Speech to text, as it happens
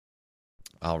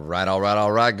All right, all right,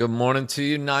 all right. Good morning to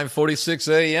you,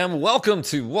 9:46 a.m. Welcome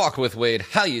to Walk with Wade.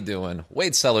 How you doing?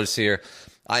 Wade Sellers here.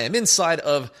 I am inside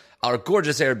of our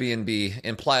gorgeous Airbnb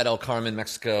in Playa del Carmen,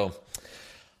 Mexico.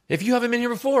 If you haven't been here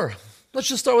before, let's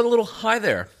just start with a little hi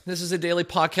there. This is a daily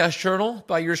podcast journal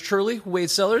by yours truly,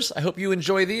 Wade Sellers. I hope you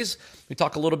enjoy these. We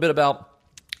talk a little bit about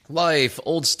life,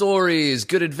 old stories,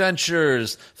 good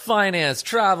adventures, finance,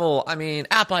 travel,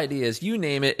 app ideas, you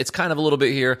name it. It's kind of a little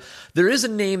bit here. There is a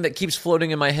name that keeps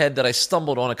floating in my head that I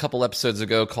stumbled on a couple episodes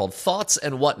ago called Thoughts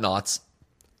and Whatnots.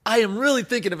 I am really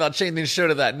thinking about changing the show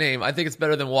to that name. I think it's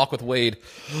better than Walk with Wade.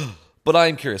 But I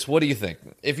am curious, what do you think?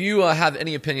 If you have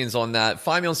any opinions on that,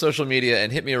 find me on social media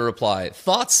and hit me a reply.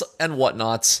 Thoughts and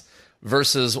Whatnots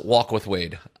versus Walk with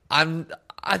Wade.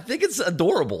 I think it's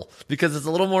adorable because it's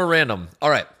a little more random. All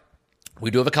right. We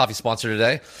do have a coffee sponsor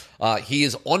today. He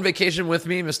is on vacation with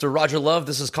me, Mr. Roger Love.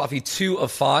 This is coffee 2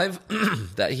 of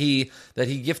 5 that he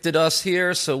gifted us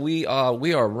here. So we are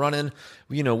running,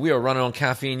 we are running on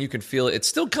caffeine. You can feel it. It's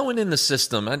still going in the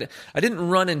system. I didn't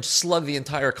run and slug the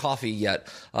entire coffee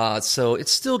yet. So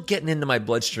it's still getting into my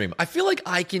bloodstream. I feel like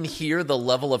I can hear the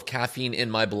level of caffeine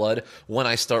in my blood when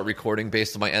I start recording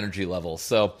based on my energy level.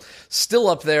 So still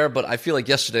up there, but I feel like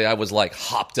yesterday I was like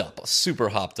hopped up, super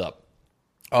hopped up.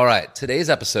 All right, today's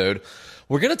episode,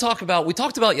 we're going to talk about, we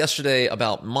talked about yesterday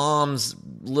about mom's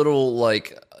little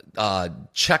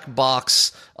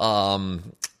checkbox,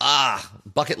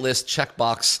 bucket list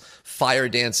checkbox fire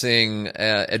dancing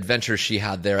adventure she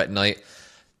had there at night.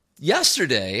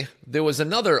 Yesterday, there was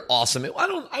another awesome,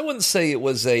 I wouldn't say it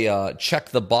was a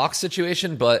check the box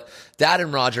situation, but Dad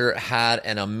and Roger had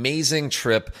an amazing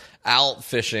trip out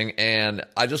fishing, and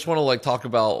I just want to talk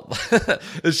about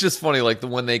it's just funny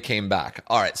when they came back.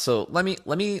 All right, so let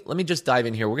me just dive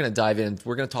in here. We're going to dive in.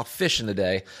 We're going to talk fishing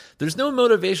today. There's no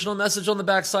motivational message on the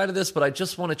backside of this, but I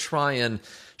just want to try and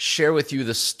share with you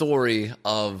the story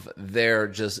of their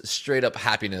just straight up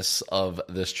happiness of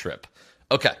this trip.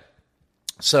 Okay.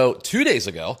 So 2 days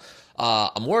ago,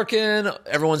 I'm working,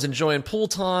 everyone's enjoying pool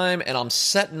time, and I'm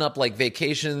setting up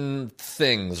vacation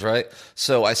things, right?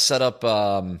 So I set up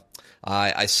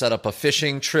I set up a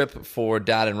fishing trip for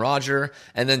Dad and Roger,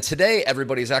 and then today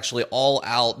everybody's actually all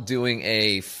out doing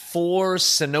a 4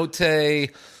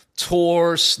 cenote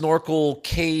tour snorkel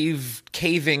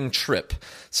caving trip.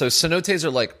 So cenotes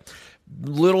are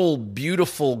little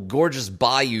beautiful gorgeous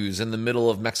bayous in the middle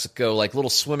of Mexico, little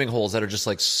swimming holes that are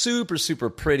just super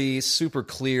super pretty, super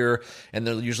clear, and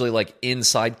they're usually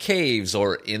inside caves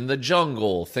or in the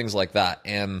jungle, things like that.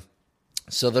 And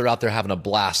so they're out there having a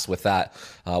blast with that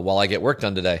while I get work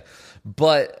done today.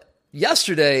 But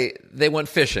yesterday they went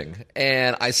fishing,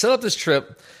 and I set up this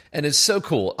trip, and it's so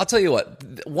cool. I'll tell you what,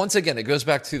 once again, it goes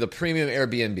back to the premium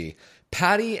Airbnb.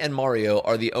 Patty and Mario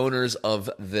are the owners of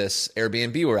this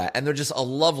Airbnb we're at, and they're just a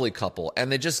lovely couple,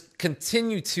 and they just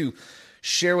continue to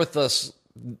share with us,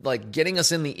 getting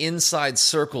us in the inside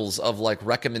circles of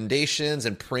recommendations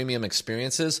and premium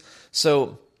experiences.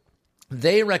 So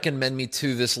they recommend me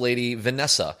to this lady,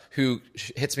 Vanessa, who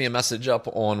hits me a message up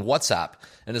on WhatsApp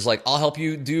and is like, I'll help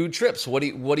you do trips. What do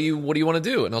you want to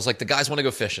do? And I was like, the guys want to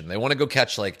go fishing. They want to go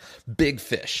catch big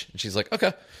fish. And she's like,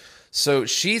 okay. So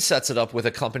she sets it up with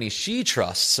a company she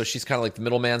trusts. So she's kind of the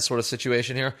middleman sort of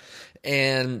situation here.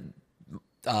 And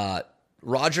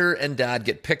Roger and Dad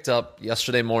get picked up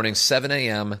yesterday morning, 7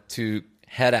 a.m. to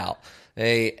head out.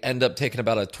 They end up taking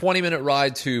about a 20-minute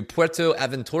ride to Puerto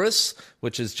Aventuras,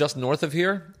 which is just north of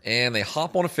here. And they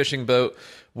hop on a fishing boat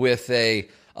with a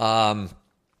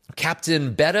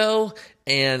Captain Beto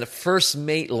and First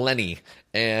Mate Lenny.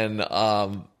 And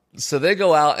so they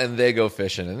go out and they go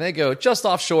fishing, and they go just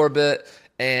offshore a bit,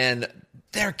 and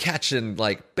they're catching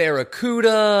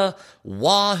barracuda,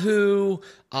 wahoo.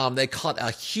 They caught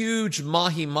a huge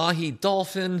mahi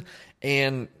dolphin,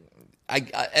 and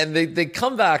they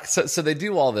come back. So they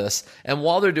do all this, and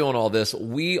while they're doing all this,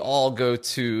 we all go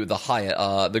to the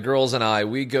Hyatt. The girls and I,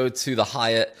 we go to the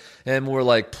Hyatt, and we're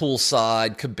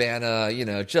poolside, cabana,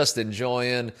 just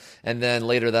enjoying. And then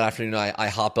later that afternoon, I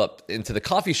hop up into the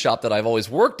coffee shop that I've always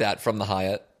worked at from the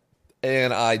Hyatt,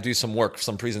 and I do some work,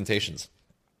 some presentations.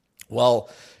 Well,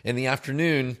 in the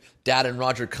afternoon, Dad and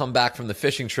Roger come back from the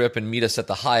fishing trip and meet us at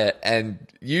the Hyatt, and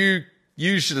you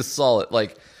should have saw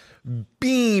it,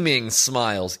 beaming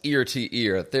smiles ear to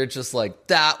ear. They're just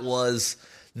that was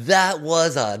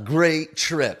a great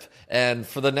trip. And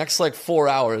for the next 4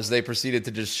 hours, they proceeded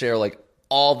to just share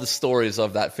all the stories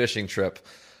of that fishing trip.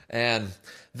 And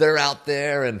they're out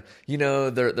there, and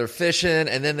they're fishing,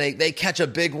 and then they catch a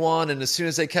big one. And as soon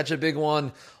as they catch a big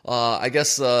one, I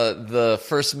guess the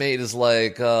first mate is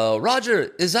like,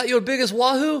 Roger, is that your biggest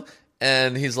wahoo?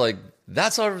 And he's like,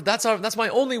 That's my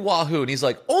only Wahoo. And he's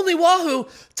like, only Wahoo?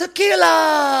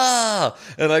 Tequila!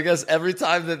 And I guess every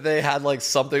time that they had like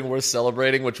something worth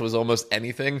celebrating, which was almost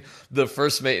anything, the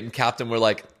first mate and captain were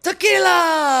like,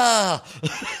 tequila!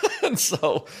 And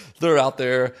so they're out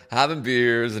there having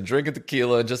beers and drinking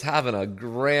tequila and just having a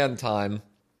grand time,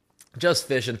 just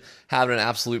fishing, having an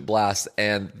absolute blast.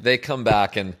 And they come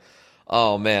back and,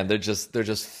 oh man, they're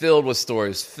just filled with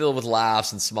stories, filled with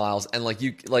laughs and smiles. And like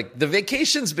the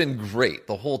vacation's been great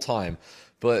the whole time.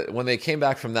 But when they came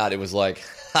back from that, it was like,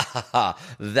 ha ha ha,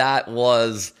 that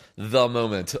was the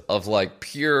moment of like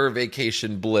pure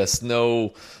vacation bliss.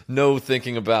 No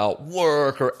thinking about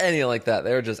work or anything like that.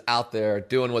 They're just out there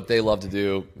doing what they love to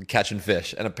do, catching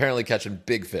fish, and apparently catching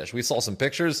big fish. We saw some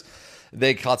pictures.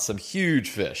 They caught some huge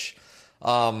fish.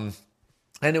 And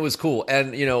it was cool.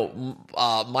 And,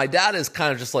 my dad is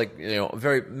kind of just like,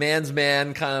 very man's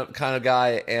man kind of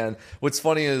guy. And what's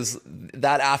funny is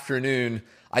that afternoon,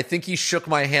 I think he shook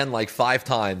my hand like 5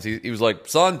 times. He was like,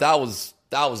 son, that was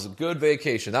a good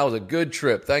vacation. That was a good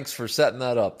trip. Thanks for setting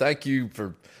that up. Thank you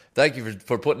for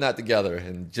putting that together.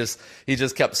 And he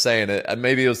just kept saying it. And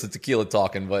maybe it was the tequila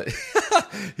talking, but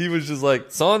he was just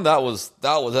like, son, that was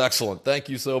excellent. Thank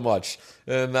you so much.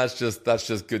 And that's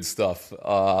just good stuff.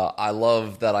 I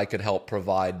love that I could help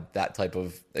provide that type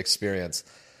of experience.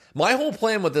 My whole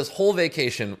plan with this whole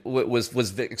vacation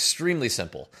was extremely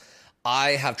simple.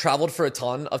 I have traveled for a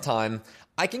ton of time.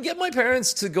 I can get my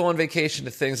parents to go on vacation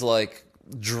to things like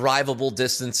drivable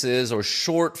distances or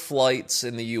short flights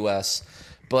in the U.S.,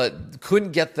 but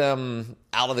couldn't get them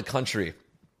out of the country.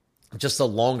 Just a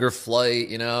longer flight,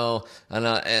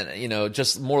 and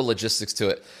just more logistics to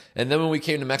it. And then when we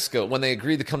came to Mexico, when they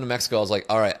agreed to come to Mexico, I was like,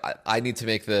 all right, I need to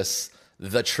make this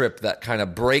the trip that kind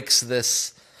of breaks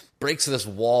this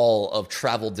wall of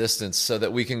travel distance so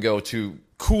that we can go to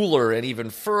cooler and even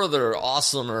further,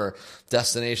 awesomer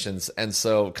destinations. And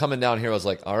so coming down here, I was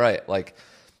like, all right, like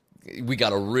we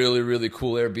got a really, really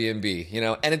cool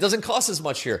Airbnb, and it doesn't cost as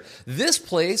much here. This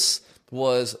place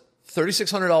was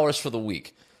 $3,600 for the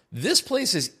week. This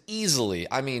place is easily,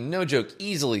 no joke,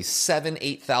 easily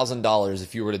 $7,000-$8,000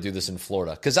 if you were to do this in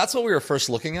Florida. Because that's what we were first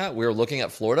looking at. We were looking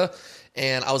at Florida,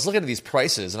 and I was looking at these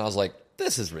prices, and I was like,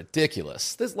 this is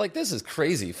ridiculous. This is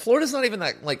crazy. Florida's not even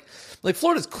that, like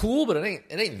Florida's cool, but it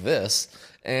ain't this.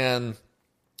 And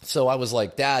so I was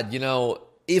like, Dad,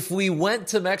 if we went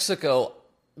to Mexico,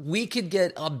 we could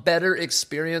get a better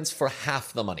experience for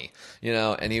half the money,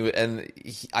 and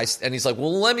he's like,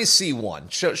 well, let me see one.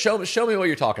 Show me what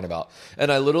you're talking about.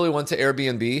 And I literally went to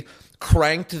Airbnb,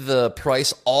 cranked the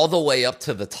price all the way up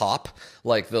to the top,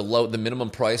 like the minimum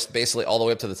price, basically all the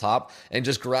way up to the top, and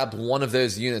just grabbed one of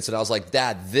those units. And I was like,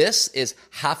 Dad, this is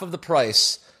half of the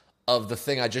price of the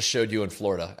thing I just showed you in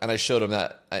Florida. And I showed him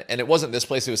that, and it wasn't this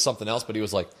place, it was something else, but he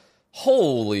was like,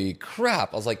 holy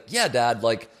crap. I was like, yeah, Dad,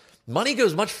 like, money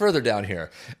goes much further down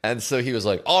here. And so he was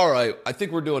like, all right, I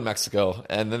think we're doing Mexico.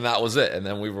 And then that was it. And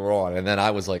then we were on. And then I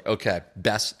was like, okay,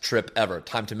 best trip ever.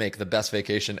 Time to make the best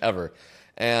vacation ever.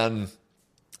 And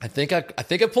I think I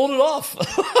pulled it off.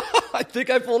 I think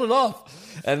I pulled it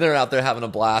off. And they're out there having a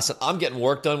blast. And I'm getting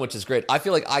work done, which is great. I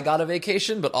feel like I got a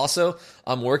vacation, but also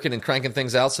I'm working and cranking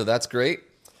things out. So that's great.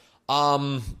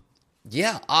 So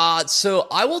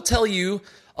I will tell you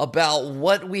about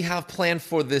what we have planned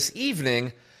for this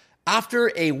evening after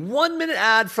a 1-minute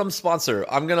ad from sponsor.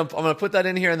 I'm gonna put that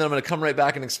in here, and then I'm gonna come right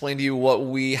back and explain to you what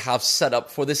we have set up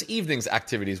for this evening's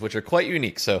activities, which are quite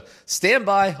unique. So stand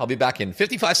by. I'll be back in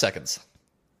 55 seconds.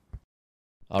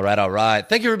 All right.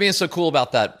 Thank you for being so cool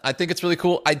about that. I think it's really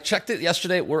cool. I checked it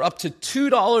yesterday. We're up to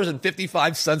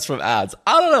 $2.55 from ads.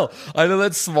 I don't know. I know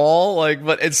that's small,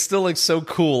 but it's still so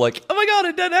cool. Oh my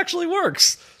God, that actually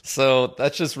works. So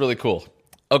that's just really cool.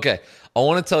 Okay. I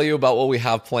want to tell you about what we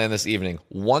have planned this evening.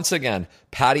 Once again,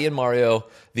 Patty and Mario,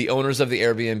 the owners of the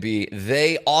Airbnb,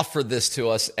 they offered this to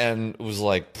us and was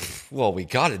like, well, we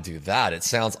got to do that. It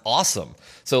sounds awesome.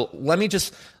 So let me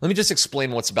just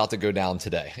explain what's about to go down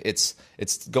today. It's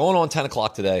going on 10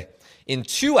 o'clock today. In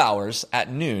 2 hours at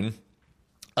noon,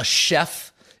 a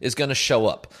chef is going to show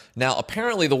up. Now,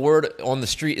 apparently the word on the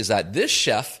street is that this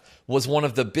chef was one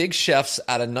of the big chefs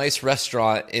at a nice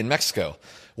restaurant in Mexico.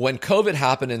 When COVID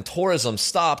happened and tourism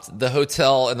stopped, the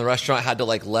hotel and the restaurant had to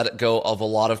let it go of a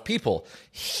lot of people.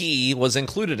 He was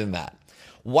included in that.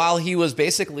 While he was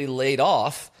basically laid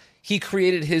off, he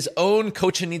created his own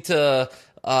cochinita,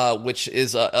 which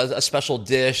is a special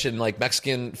dish in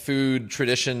Mexican food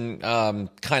tradition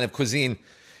kind of cuisine.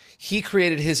 He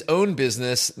created his own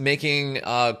business making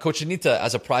cochinita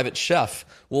as a private chef.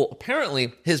 Well,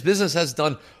 apparently his business has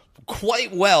done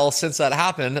quite well since that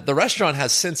happened. The restaurant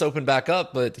has since opened back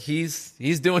up, but he's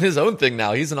doing his own thing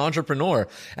now. He's an entrepreneur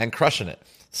and crushing it.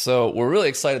 So we're really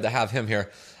excited to have him here.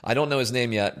 I don't know his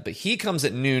name yet, but he comes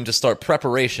at noon to start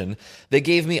preparation. They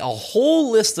gave me a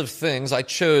whole list of things. I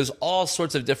chose all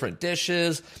sorts of different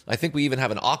dishes. I think we even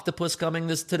have an octopus coming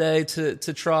today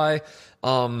to try.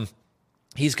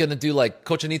 He's going to do like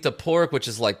cochinita pork, which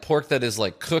is like pork that is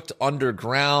like cooked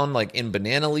underground, like in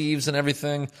banana leaves and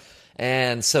everything.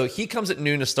 And so he comes at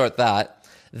noon to start that.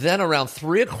 Then around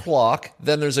 3 o'clock,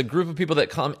 then there's a group of people that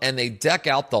come and they deck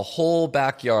out the whole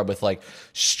backyard with like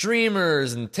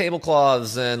streamers and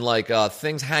tablecloths and like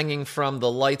things hanging from the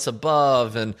lights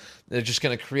above. And they're just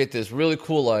going to create this really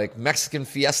cool like Mexican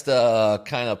fiesta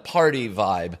kind of party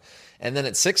vibe. And then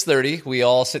at 6:30, we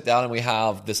all sit down and we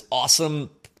have this awesome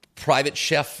private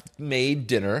chef made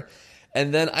dinner.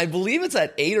 And then I believe it's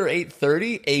at 8 or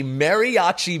 8:30, a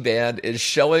mariachi band is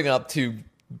showing up to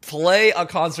play a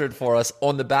concert for us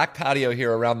on the back patio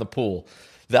here around the pool.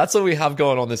 That's what we have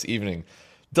going on this evening.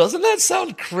 Doesn't that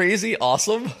sound crazy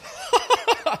awesome?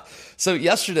 So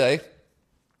yesterday,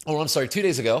 2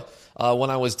 days ago, when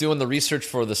I was doing the research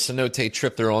for the cenote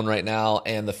trip they're on right now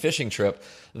and the fishing trip,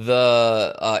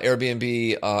 the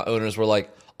Airbnb owners were like,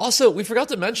 also, we forgot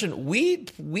to mention, we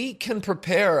can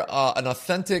prepare an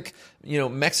authentic,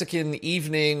 Mexican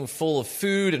evening full of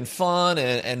food and fun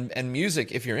and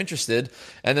music if you're interested.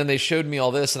 And then they showed me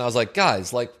all this, and I was like,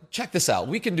 guys, like, check this out.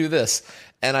 We can do this.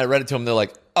 And I read it to them. They're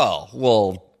like, oh,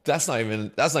 well, that's not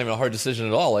even a hard decision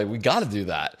at all. Like, we got to do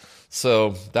that.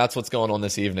 So that's what's going on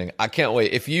this evening. I can't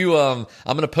wait. If you, I'm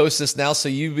going to post this now so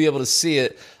you'll be able to see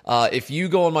it. If you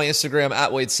go on my Instagram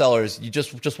at Wade Sellers, you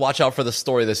just watch out for the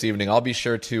story this evening. I'll be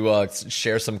sure to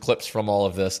share some clips from all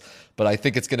of this. But I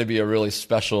think it's going to be a really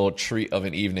special treat of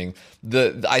an evening.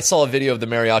 I saw a video of the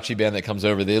mariachi band that comes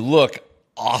over. They look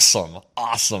awesome.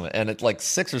 And it's like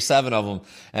 6 or 7 of them,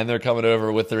 and they're coming over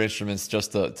with their instruments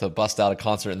just to bust out a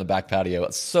concert in the back patio.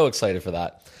 I'm so excited for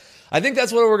that. I think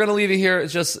that's what we're going to leave you here.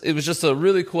 It was just a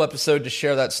really cool episode to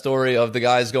share that story of the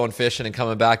guys going fishing and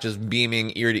coming back just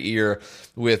beaming ear to ear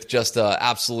with just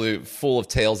absolute full of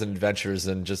tales and adventures,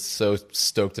 and just so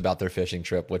stoked about their fishing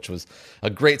trip, which was a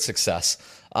great success.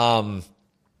 I'm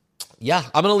going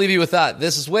to leave you with that.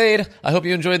 This is Wade. I hope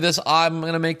you enjoyed this. I'm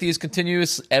going to make these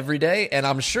continuous every day, and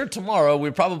I'm sure tomorrow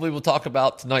we probably will talk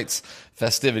about tonight's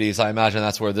festivities. I imagine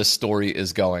that's where this story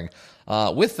is going.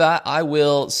 With that, I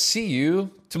will see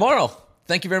you tomorrow.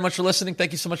 Thank you very much for listening.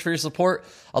 Thank you so much for your support.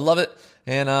 I love it.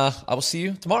 And I will see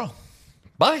you tomorrow.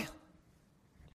 Bye.